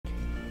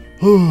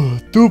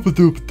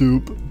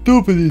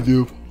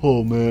Doop-a-doop-doop-doopity-doop.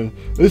 Oh man,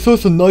 it's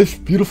such a nice,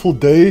 beautiful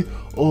day.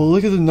 Oh,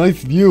 look at the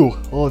nice view.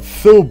 Oh, it's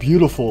so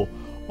beautiful.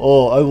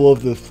 Oh, I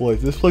love this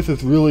place. This place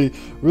is really,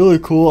 really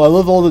cool. I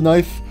love all the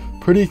nice,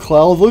 pretty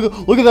clouds.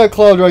 Look at that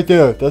cloud right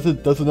there. That's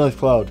a nice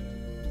cloud.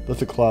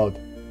 That's a cloud.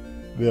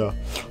 Yeah.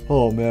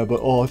 Oh man,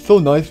 but oh, it's so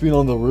nice being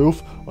on the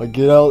roof. I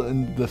get out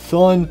in the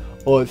sun.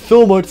 Oh, it's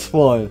so much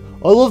fun.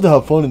 I love to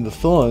have fun in the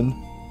sun.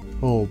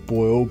 Oh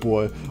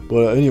boy.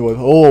 But anyway,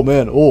 oh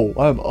man, oh,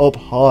 I'm up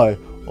high.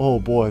 Oh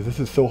boy, this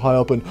is so high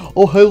up, and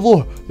oh hey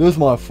look, there's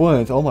my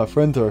friends. All my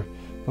friends are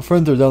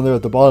down there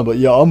at the bottom. But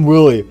yeah, I'm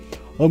really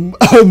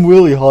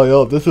high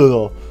up. That's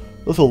a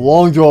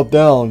long drop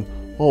down.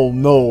 Oh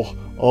no.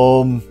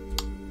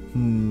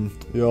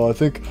 Yeah, I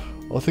think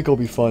I'll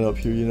be fine up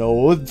here. You know,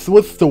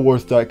 what's the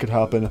worst that could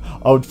happen?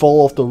 I would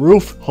fall off the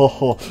roof.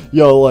 Haha.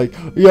 Yeah,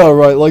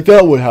 right. Like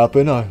that would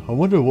happen. I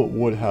wonder what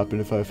would happen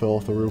if I fell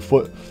off the roof.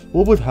 What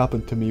would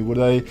happen to me? Would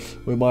my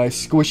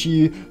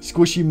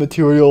squishy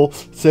material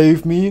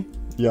save me?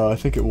 Yeah, I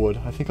think it would.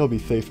 I think I'll be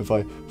safe if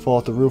I fall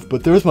off the roof.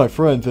 But there's my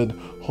friends, and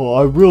oh,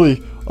 I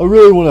really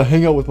want to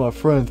hang out with my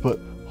friends, but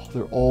oh,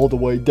 they're all the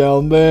way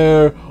down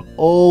there.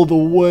 All the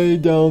way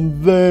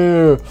down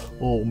there.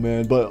 Oh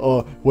man, but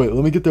wait,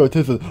 let me get their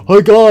attention.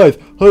 Hey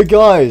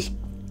guys,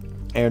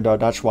 and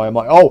that's why I'm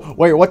like, oh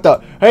wait, what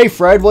the? Hey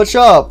Fred, what's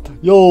up?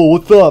 Yo,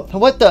 what's up?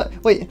 What the?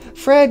 Wait,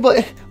 Fred,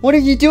 what are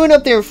you doing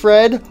up there,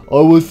 Fred?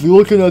 I was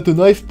looking at the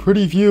nice,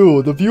 pretty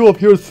view. The view up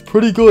here is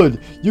pretty good.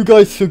 You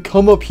guys should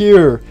come up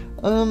here.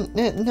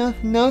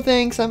 No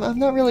thanks. I'm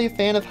not really a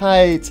fan of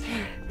heights.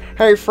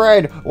 Hey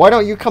Fred, why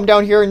don't you come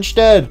down here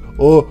instead?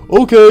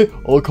 Okay,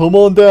 I'll come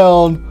on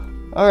down.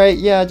 Alright,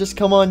 yeah, just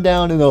come on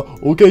down and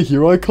okay,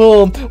 here I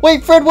come.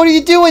 Wait, Fred, what are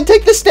you doing?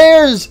 Take the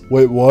stairs!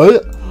 Wait,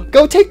 what?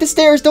 Go take the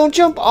stairs, don't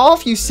jump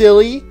off, you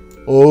silly!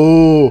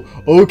 Oh,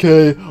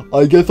 okay.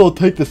 I guess I'll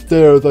take the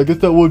stairs. I guess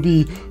that would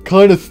be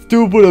kind of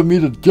stupid of me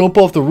to jump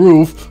off the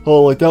roof.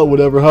 Oh, like that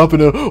would ever happen.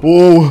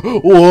 Whoa.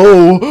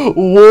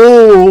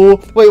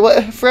 Wait,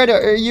 what? Fred,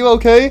 are you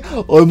okay?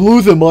 I'm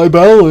losing my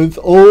balance.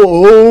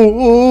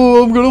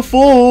 Oh, I'm gonna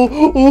fall.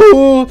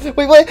 Oh.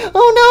 Wait.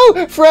 Oh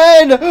no,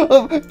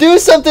 Fred! Do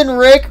something,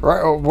 Rick.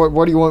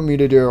 What do you want me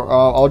to do?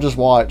 I'll just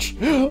watch.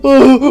 I'm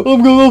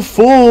gonna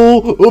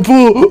fall.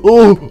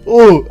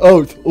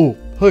 Ouch. Oh.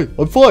 Hey,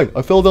 I'm fine.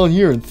 I fell down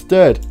here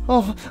instead.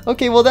 Oh,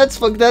 okay. Well, that's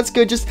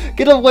good. Just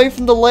get away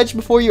from the ledge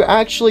before you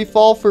actually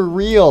fall for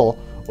real.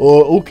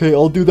 Okay,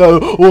 I'll do that.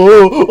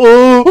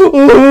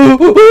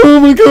 Oh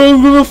my god,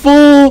 I'm gonna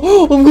fall.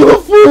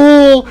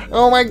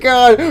 Oh my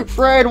god,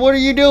 Fred, what are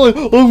you doing?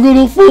 I'm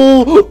gonna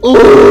fall.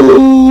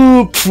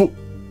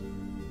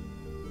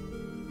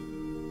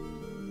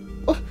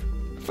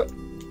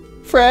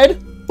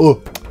 Fred?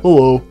 Oh,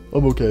 hello.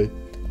 I'm okay.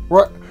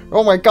 What?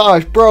 Oh my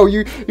gosh, bro,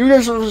 you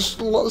just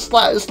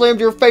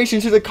slammed your face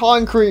into the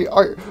concrete.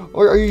 Are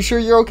you sure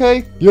you're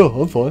okay? Yeah,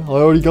 I'm fine. I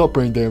already got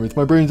brain damage.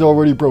 My brain's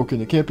already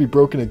broken. It can't be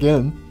broken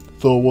again.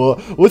 So,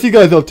 what's you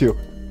guys up to?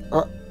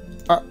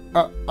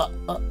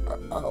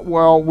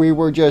 Well, we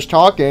were just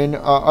talking.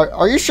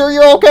 Are you sure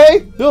you're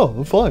okay? Yeah,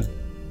 I'm fine.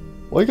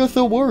 Why are you guys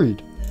so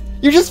worried?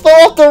 You just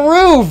fell off the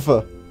roof!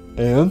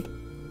 And?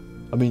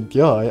 I mean,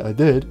 yeah, I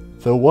did.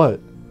 So what?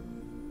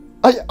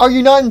 Are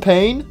you not in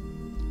pain?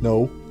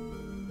 No.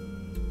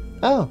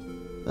 Oh,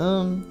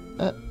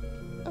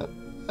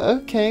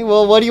 okay,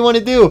 well, what do you want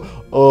to do? I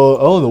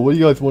don't know, what do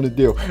you guys want to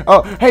do?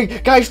 Oh, hey,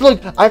 guys,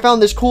 look, I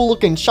found this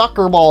cool-looking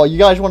soccer ball. You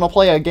guys want to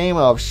play a game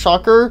of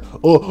soccer?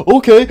 Oh,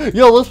 okay,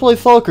 yeah, let's play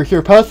soccer.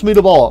 Here, pass me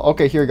the ball.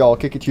 Okay, here you go, I'll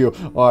kick it to you.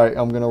 Alright,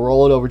 I'm gonna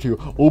roll it over to you.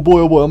 Oh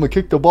boy, I'm gonna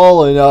kick the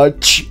ball and, my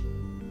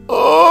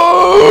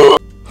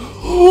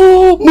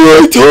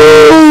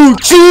toe!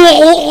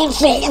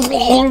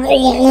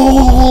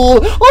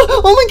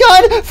 Oh my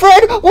god,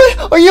 Fred,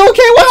 what? Are you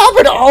okay? What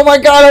happened? Oh my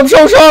god, I'm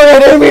so sorry. I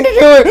didn't mean to do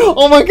it.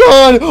 Oh my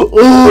god.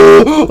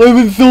 Oh, I'm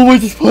in so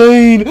much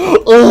pain.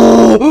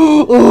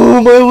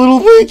 Oh, my little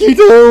pinky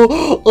toe.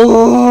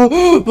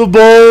 Oh, the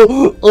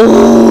ball.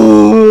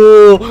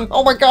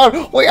 Oh my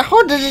god. Wait,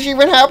 how did this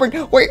even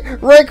happen? Wait,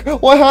 Rick,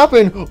 what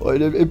happened?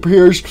 It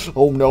pierced.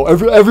 Oh no,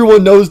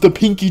 everyone knows the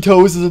pinky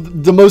toe is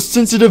the most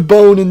sensitive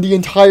bone in the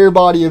entire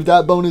body. If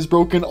that bone is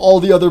broken, all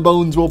the other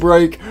bones will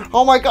break.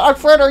 Oh my god,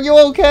 Fred, are you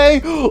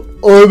okay?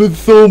 I'm in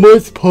so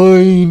much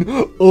pain.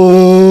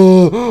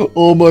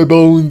 All my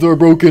bones are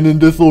broken and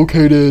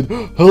dislocated.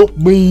 Help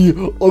me.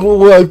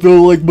 I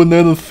feel like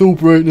banana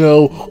soup right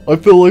now. I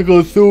feel like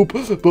a soup,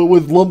 but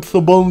with lumps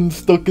of bones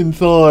stuck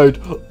inside.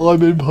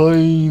 I'm in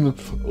pain.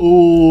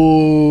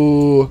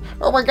 Oh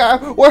my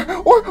god,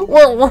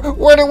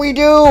 what do we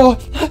do?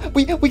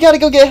 We gotta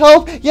go get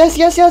help.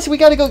 Yes, we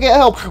gotta go get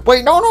help.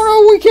 Wait,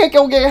 no, we can't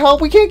go get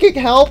help. We can't get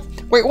help.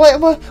 Wait, what?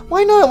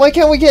 Why not? Why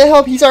can't we get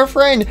help? He's our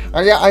friend.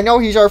 Yeah, I know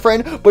he's our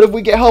friend, but if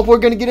we get help, we're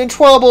gonna get in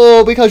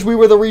trouble because we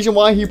were the reason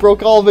why he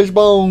broke all of his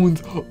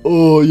bones.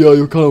 Oh, yeah,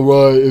 you're kind of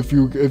right. If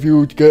you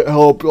get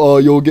help,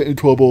 you'll get in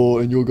trouble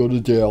and you'll go to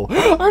jail.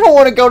 I don't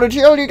want to go to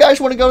jail. Do you guys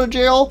want to go to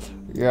jail?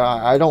 Yeah,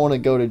 I don't want to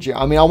go to jail.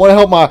 I mean, I want to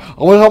help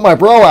my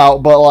bro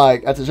out, but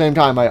like at the same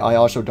time, I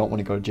also don't want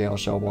to go to jail.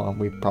 So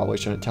we probably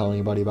shouldn't tell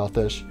anybody about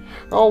this.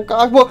 Oh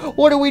God,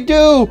 what do we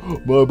do?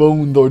 My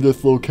bones are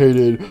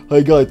dislocated.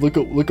 Hey guys, look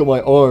at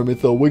my arm.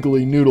 It's a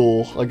wiggly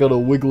noodle. I got a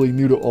wiggly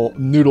noodle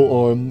arm.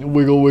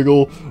 Wiggle,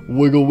 wiggle,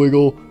 wiggle,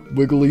 wiggle,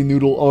 wiggly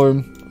noodle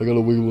arm. I got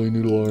a wiggly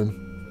noodle arm.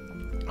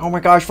 Oh my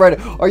gosh, Fred,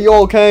 are you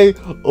okay?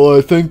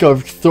 I think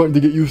I'm starting to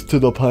get used to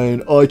the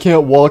pain. I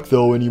can't walk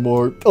though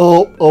anymore.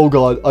 Oh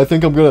God, I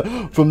think I'm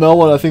gonna, from now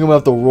on, I think I'm gonna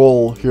have to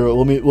roll. Here,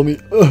 let me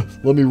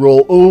roll.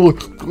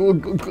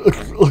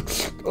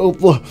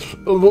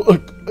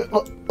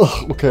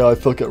 Okay, I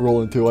suck at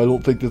rolling too. I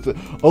don't think this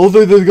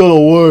is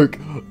gonna work.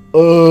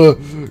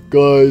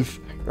 Guys.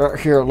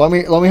 Here, let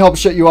me help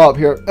sit you up.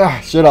 Here,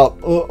 sit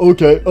up.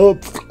 Okay.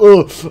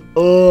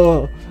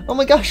 Oh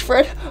my gosh,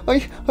 Fred,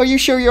 are you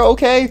sure you're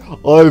okay?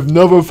 I've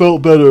never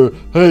felt better.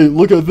 Hey,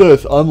 look at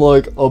this. I'm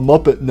like a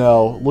Muppet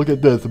now. Look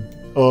at this.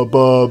 Ba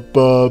ba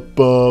ba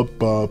ba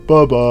ba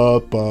ba ba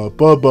ba ba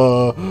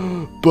ba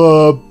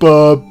ba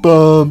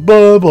ba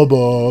ba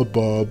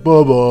ba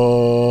ba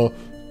ba.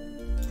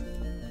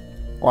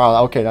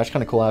 Wow, okay, that's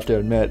kind of cool, I have to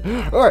admit.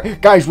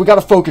 Alright, guys, we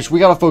gotta focus. We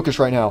gotta focus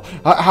right now.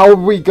 How are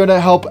we gonna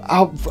help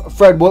out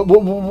Fred?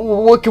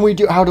 What can we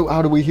do? How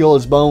do we heal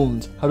his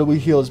bones? How do we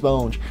heal his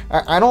bones?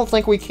 I don't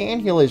think we can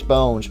heal his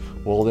bones.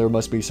 Well, there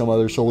must be some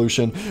other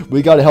solution.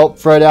 We gotta help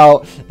Fred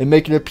out and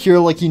make it appear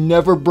like he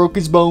never broke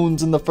his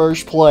bones in the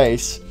first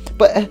place.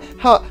 But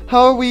how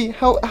are we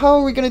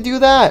gonna do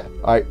that?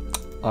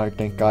 I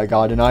think I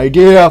got an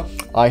idea.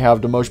 I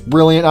have the most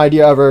brilliant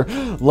idea ever.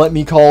 Let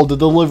me call the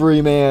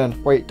delivery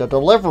man. Wait, the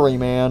delivery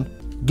man?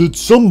 Did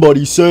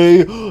somebody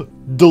say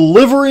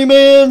delivery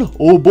man?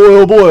 Oh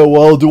boy,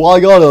 well, do I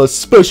got a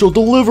special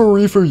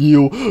delivery for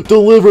you.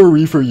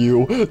 Delivery for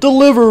you.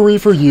 Delivery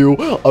for you.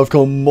 I've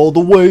come all the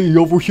way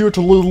over here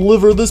to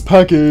deliver this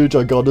package.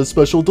 I got a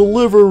special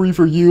delivery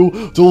for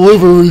you.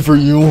 Delivery for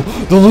you.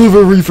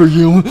 Delivery for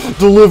you.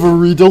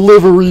 Delivery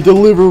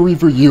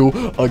for you.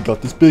 I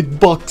got this big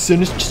box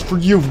and it's just for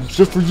you.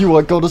 Just for you.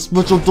 I got a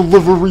special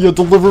delivery. I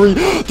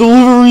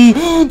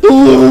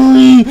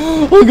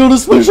got a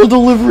special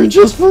delivery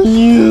just for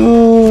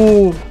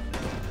you.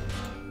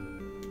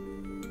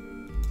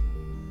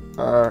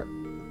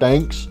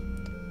 Thanks.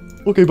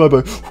 Okay,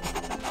 bye-bye.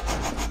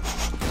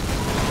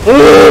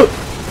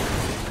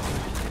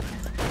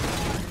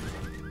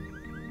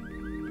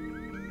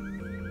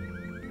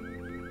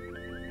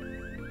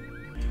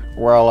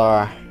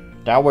 Well,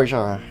 that was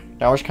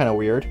kind of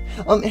weird.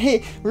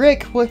 Hey,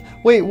 Rick, what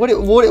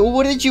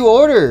did you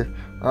order?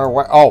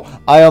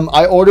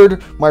 I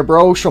ordered my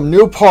bro some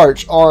new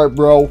parts. Alright,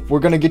 bro,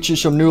 we're gonna get you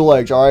some new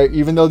legs, alright?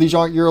 Even though these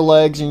aren't your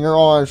legs and your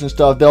arms and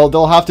stuff,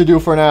 they'll have to do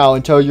for now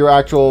until your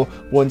actual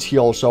ones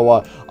heal.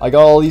 So, I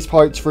got all these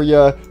parts for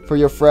your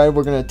friend.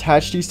 We're gonna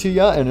attach these to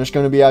you, and it's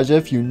gonna be as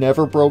if you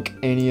never broke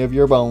any of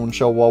your bones.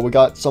 So, we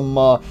got some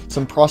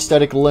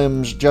prosthetic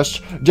limbs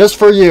just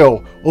for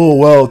you. Oh,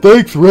 wow,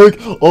 thanks, Rick.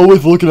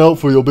 Always looking out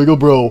for you, bigger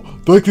bro.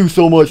 Thank you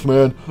so much,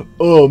 man.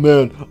 Oh,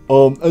 man.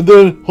 And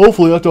then,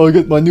 hopefully, after I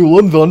get my new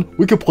limbs on,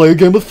 we can play a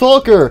game of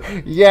soccer.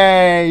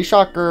 Yay,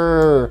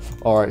 soccer.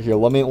 Alright, here,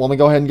 let me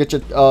go ahead and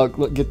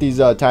get these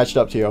attached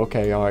up to you.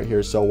 Okay, alright,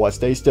 here, so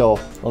stay still.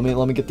 Let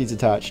me get these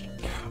attached.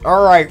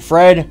 Alright,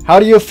 Fred, how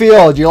do you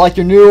feel? Do you like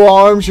your new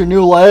arms, your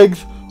new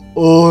legs?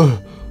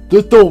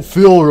 This don't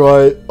feel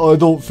right. I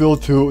don't feel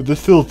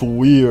this feels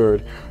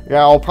weird.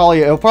 Yeah, it'll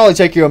probably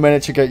take you a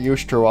minute to get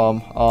used to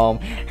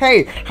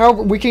hey, how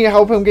we can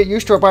help him get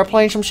used to it by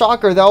playing some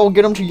soccer. That will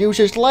get him to use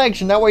his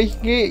legs, and that way he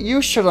can get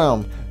used to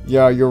them.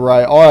 Yeah, you're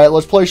right. Alright,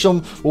 we'll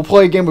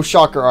play a game of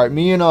soccer. Alright,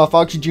 me and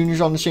Foxy Jr.'s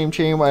on the same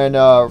team, and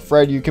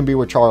Fred, you can be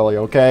with Charlie,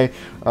 okay?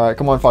 Alright,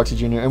 come on, Foxy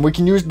Jr. And we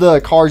can use the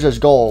cars as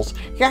goals.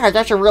 Yeah,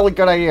 that's a really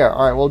good idea.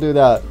 Alright, we'll do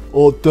that.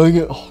 Oh, dang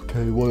it.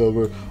 Okay,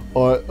 whatever.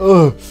 Alright,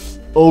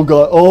 oh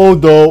god,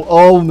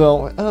 oh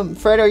no.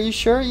 Fred, are you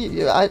sure?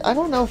 I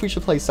don't know if we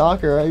should play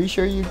soccer. Are you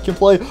sure you can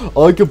play?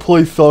 I can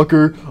play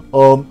soccer.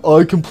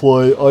 I can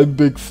play. I'm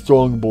big,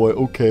 strong boy.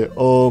 Okay,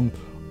 oh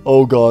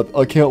god,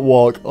 I can't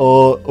walk.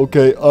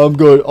 Okay, I'm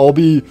good. I'll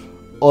be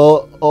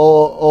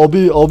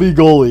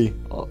goalie.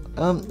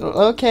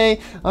 Okay,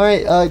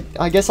 alright,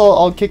 I guess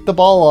I'll kick the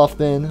ball off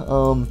then.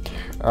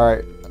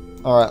 Alright.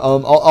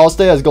 I'll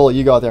stay as goalie.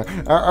 You go out there.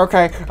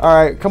 Okay.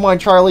 Alright. Come on,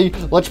 Charlie.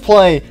 Let's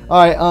play.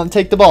 Alright.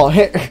 Take the ball.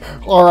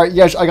 Alright.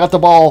 Yes, I got the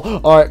ball.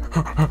 Alright.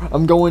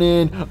 I'm going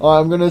in.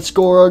 I'm gonna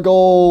score a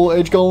goal.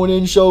 It's going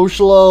in so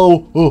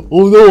slow.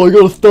 Oh no! I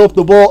gotta stop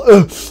the ball.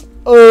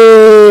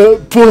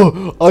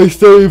 I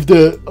saved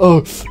it.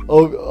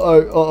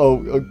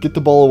 Get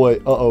the ball away.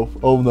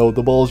 Oh no,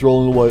 the ball's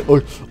rolling away.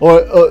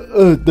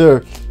 Alright,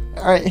 there.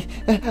 Alright,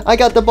 I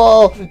got the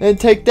ball, and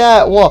take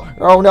that. Whoa.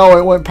 Oh no,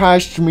 it went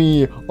past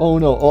me. Oh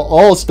no,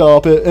 I'll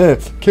stop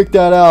it. Kick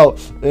that out,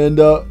 and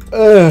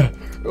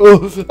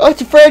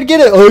Fred, get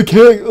it. I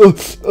can't.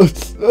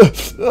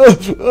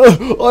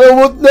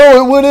 No,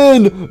 it went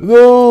in.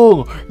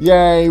 No.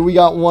 Yay, we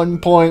got 1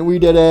 point. We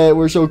did it.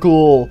 We're so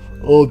cool.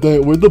 Oh,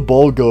 dang, where'd the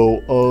ball go?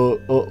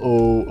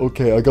 Uh-oh.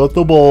 Okay, I got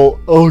the ball.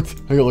 Oh,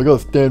 hang on, I gotta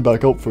stand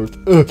back up first.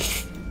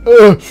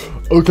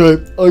 Okay,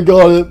 I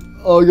got it.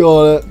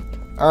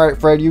 Alright,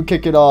 Fred, you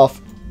kick it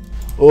off.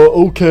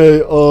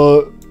 Okay,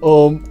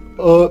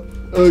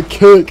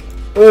 kick.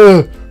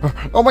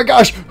 Oh my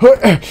gosh!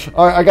 Alright,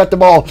 I got the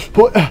ball.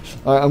 Alright,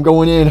 I'm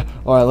going in.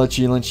 Alright, let's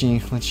see.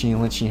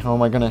 How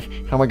am I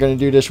gonna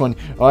do this one?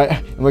 Alright,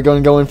 am I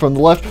gonna go in from the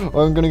left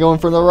or I'm gonna go in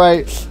from the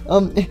right?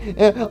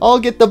 I'll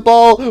get the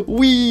ball.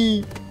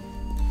 Wee!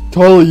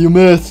 Charlie, you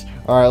missed.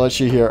 Alright, let's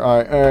see here.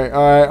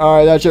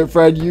 Alright, that's it,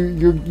 Fred.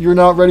 You're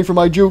not ready for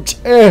my jukes.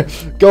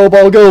 Go,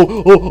 ball, go.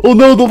 Oh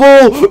no, the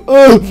ball.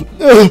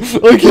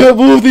 I can't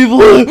move these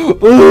legs.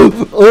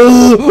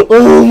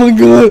 Oh my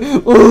god.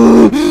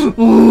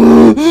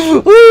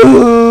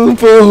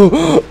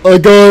 I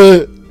got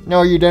it.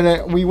 No, you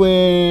didn't. We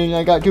win.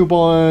 I got 2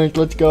 points.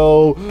 Let's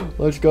go.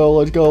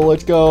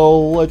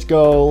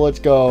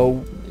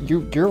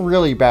 You're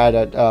really bad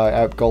at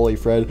goalie,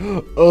 Fred.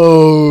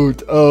 Oh.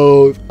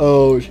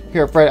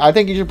 Here, Fred, I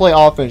think you should play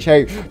offense.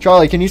 Hey,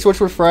 Charlie, can you switch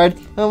with Fred?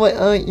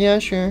 Yeah,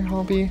 sure.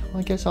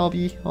 I guess I'll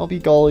be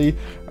goalie.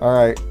 All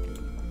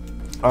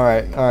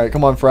right.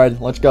 Come on,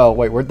 Fred. Let's go.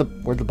 Wait, where'd the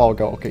ball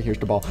go? Okay, here's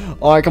the ball.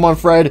 All right, come on,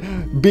 Fred.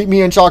 Beat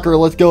me in soccer.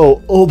 Let's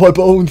go. Oh, my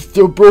bone's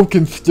still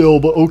broken still,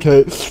 but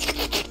okay.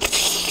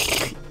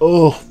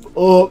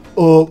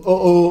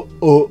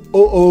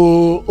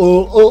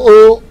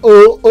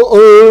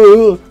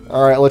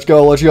 Alright, let's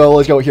go.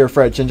 Here,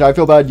 Fred, since I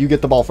feel bad, you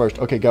get the ball first.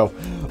 Okay, go.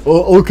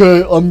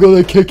 Okay, I'm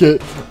gonna kick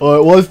it.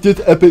 Alright, what's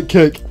this epic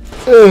kick?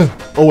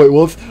 Oh, wait,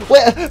 whoops.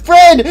 Wait,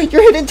 Fred,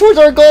 you're heading towards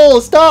our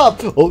goal.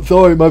 Stop. Oh,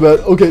 sorry, my bad.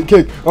 Okay,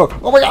 kick. Oh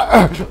my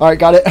god. Alright,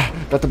 got it.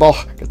 Got the ball.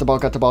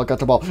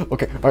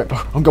 Okay, alright,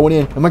 I'm going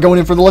in. Am I going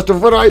in for the left or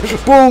for the right?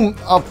 Boom.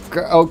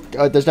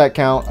 Does that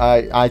count?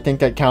 I think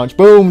that counts.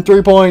 Boom,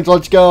 3 points.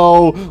 Let's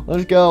go.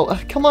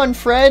 Come on,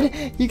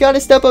 Fred. You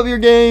gotta step up your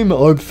game.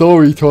 I'm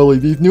sorry, Charlie.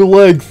 These new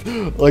legs,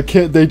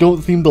 they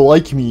don't seem to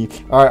like me.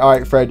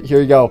 Alright, Fred,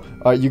 here you go.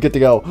 You get to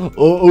go.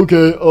 Oh,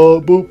 okay.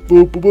 Boop,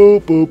 boop, boop,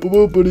 boop, boop,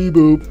 boopity,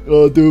 boop.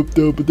 Doop,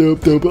 doop, doop,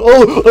 doop.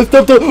 Oh, I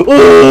stepped up.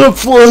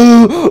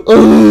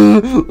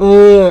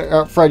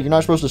 Fred, you're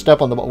not supposed to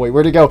step on the ball. Wait,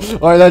 where'd it go?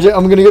 Alright, that's it.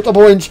 I'm gonna get the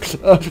points.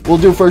 We'll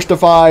do first to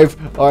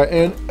 5. Alright,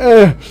 and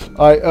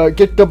alright,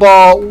 get the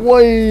ball.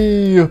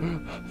 Way.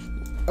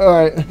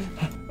 Alright.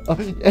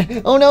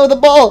 Oh no, the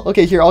ball.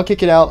 Okay, here, I'll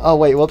kick it out. Oh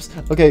wait, whoops.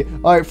 Okay,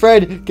 alright,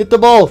 Fred, get the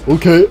ball.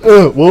 Okay,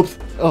 whoops.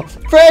 Oh,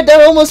 Fred,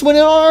 that almost went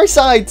on our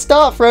side.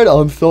 Stop, Fred.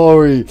 I'm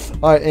sorry.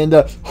 Alright, and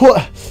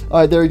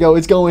alright, there we go.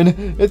 It's going.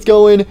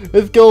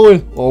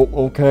 Oh,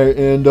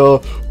 okay, and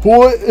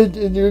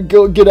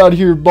get out of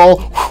here,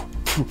 ball.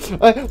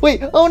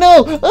 Wait, oh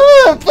no!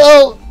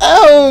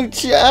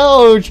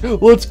 Ouch!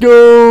 Let's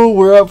go!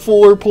 We're at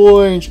 4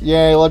 points.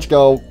 Yay, let's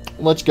go.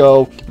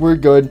 We're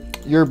good.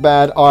 You're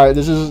bad. Alright,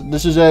 this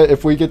is it.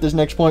 If we get this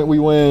next point, we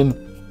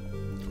win.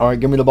 Alright,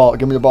 give me the ball.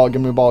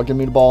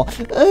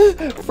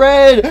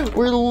 Fred,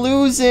 we're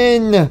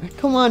losing.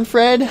 Come on,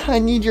 Fred. I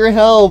need your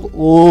help.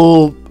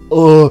 My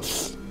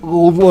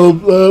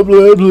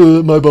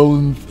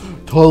bones.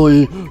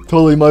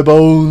 Totally, my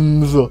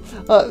bones.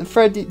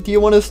 Fred, do you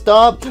want to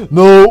stop?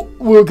 No,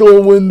 we're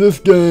gonna win this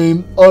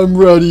game. I'm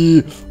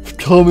ready.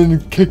 Come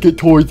and kick it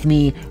towards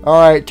me.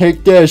 Alright,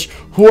 take this.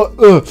 What?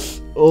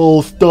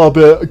 Oh, stop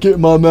it. Get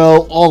in my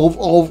mouth.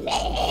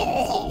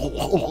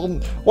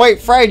 Wait,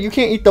 Fred, you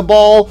can't eat the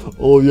ball.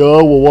 Oh,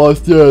 yeah? Well,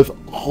 watch this.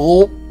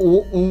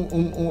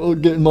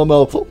 Get in my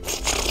mouth.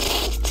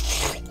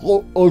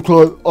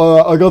 Okay,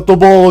 I got the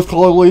ball,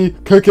 Charlie.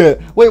 Kick it.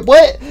 Wait,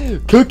 what?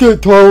 Kick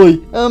it,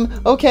 Charlie.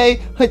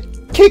 Okay.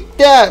 Kick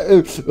that.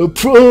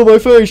 My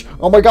face.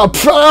 Oh my god.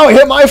 Oh, it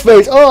hit my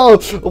face. Oh,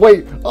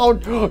 wait. Oh,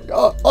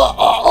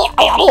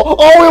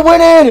 it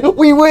went in.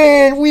 We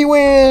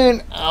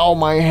win. Oh,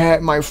 my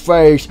head, my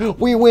face.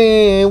 We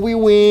win.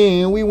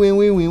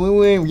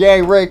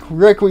 Yay, Rick,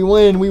 we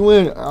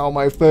win. Oh,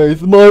 my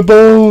face. My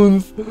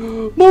bones.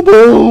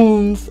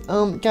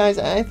 Guys,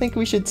 I think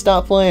we should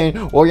stop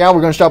playing. Well, yeah, we're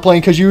gonna stop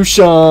playing because you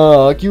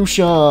suck.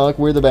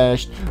 We're the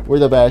best.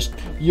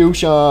 You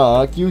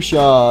suck. You're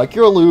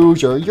a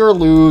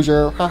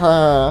loser.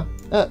 Haha.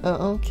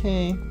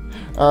 Okay.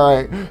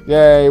 Alright.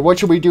 Yay. What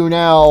should we do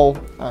now?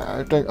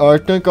 I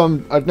think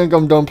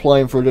I'm done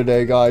playing for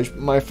today, guys.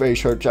 My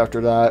face hurts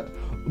after that.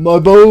 My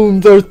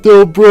bones are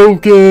still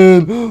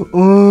broken.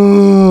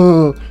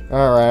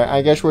 Alright,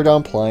 I guess we're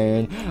done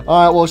playing.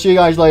 Alright, we'll see you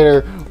guys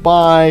later.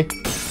 Bye.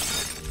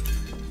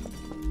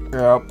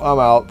 Yep, I'm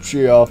out.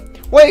 See ya.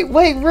 Wait,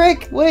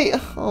 Rick, wait.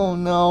 Oh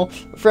no.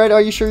 Fred,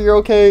 are you sure you're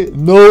okay?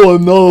 No,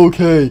 I'm not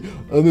okay.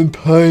 I'm in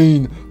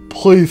pain.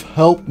 Please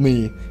help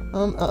me.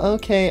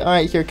 Okay.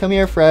 Alright, here, come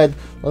here, Fred.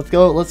 Let's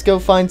go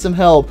find some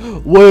help.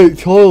 Wait,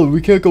 Charlie,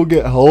 we can't go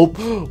get help.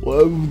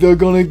 We're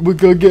gonna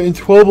get in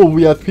trouble if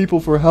we ask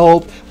people for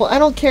help. Well, I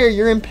don't care.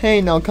 You're in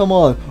pain now. Come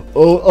on.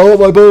 Oh,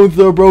 my bones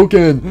are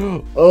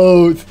broken.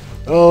 Oh,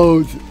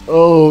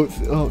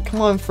 Oh,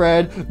 come on,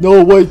 Fred.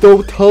 no, wait,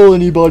 don't tell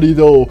anybody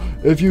though.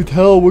 If you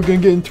tell, we're gonna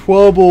get in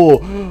trouble.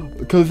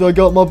 Because I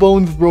got my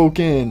bones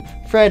broken.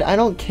 Fred, I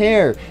don't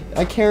care.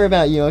 I care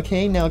about you,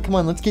 okay? Now, come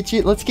on, let's get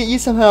you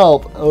some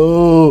help.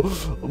 Oh,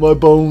 my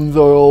bones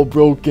are all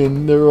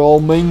broken. They're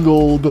all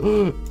mangled.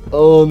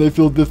 Oh, and they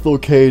feel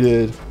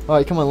dislocated.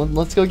 Alright, come on,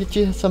 let's go get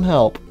you some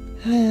help.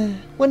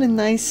 What a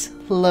nice,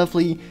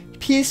 lovely,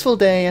 peaceful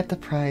day at the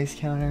prize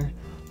counter.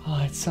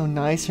 Oh, it's so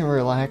nice and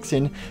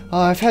relaxing. Oh,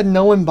 I've had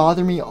no one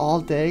bother me all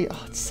day.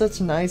 Oh, it's such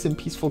a nice and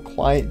peaceful,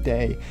 quiet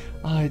day.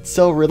 Oh, it's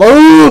so relaxing.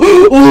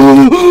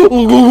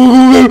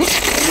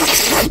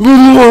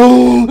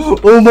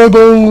 Oh, my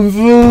bones.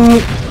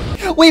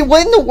 Wait,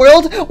 what in the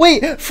world?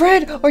 Wait,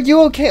 Fred, are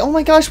you okay? Oh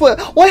my gosh, what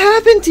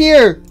happened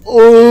here?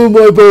 Oh,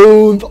 my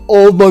bones.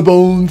 All my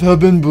bones have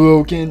been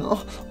broken.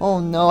 Oh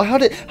no, how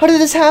did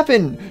this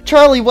happen?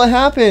 Charlie, what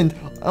happened?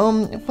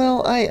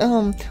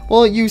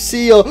 Well, you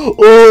see,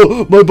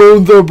 oh, my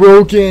bones are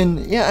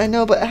broken. Yeah, I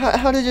know, but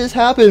how did this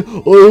happen?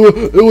 Oh,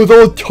 it was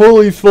all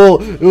Charlie's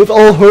fault. It was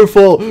all her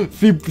fault.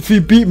 She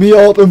beat me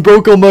up and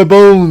broke all my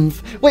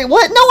bones. Wait,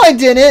 what? No, I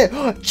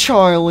didn't.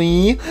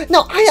 Charlie.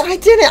 No, I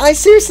didn't. I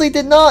seriously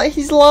did not.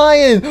 He's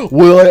lying.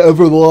 Will I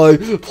ever lie?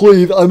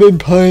 Please, I'm in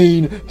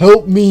pain.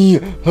 Help me.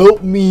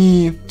 Help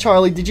me.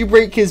 Charlie, did you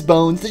break his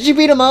bones? Did you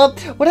beat him up?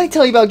 What did I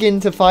tell you about getting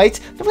into fights?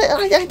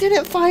 I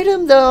didn't fight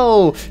him,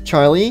 though.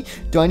 Charlie,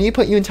 do I need to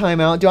put you in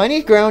timeout? Do I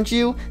need to ground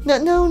you?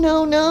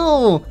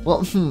 No.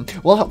 Well,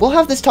 we'll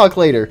have this talk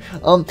later.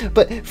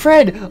 But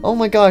Fred, oh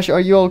my gosh, are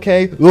you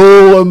okay?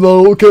 No, I'm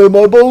not okay.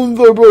 My bones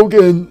are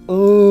broken.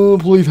 Oh,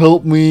 please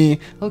help me.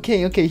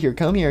 Okay, here,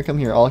 come here.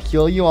 I'll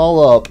heal you all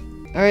up.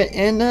 All right,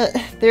 and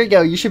there you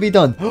go. You should be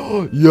done.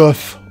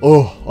 Yes.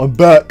 Oh, I'm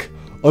back.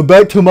 I'm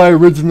back to my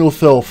original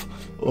self.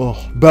 Oh,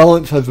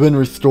 balance has been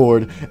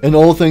restored, and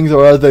all things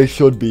are as they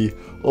should be.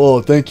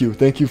 Oh, thank you.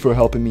 Thank you for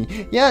helping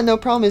me. Yeah, no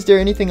problem. Is there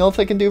anything else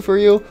I can do for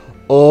you?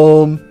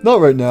 Not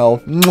right now.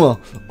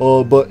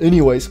 But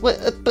anyways. But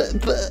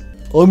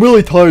I'm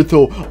really tired,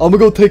 so I'm gonna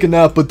go take a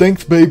nap, but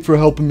thanks, babe, for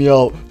helping me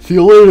out. See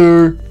you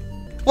later.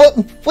 What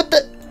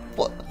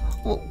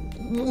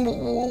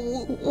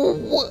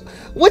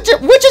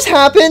just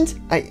happened?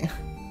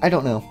 I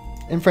don't know.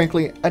 And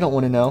frankly, I don't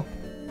want to know.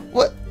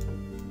 What?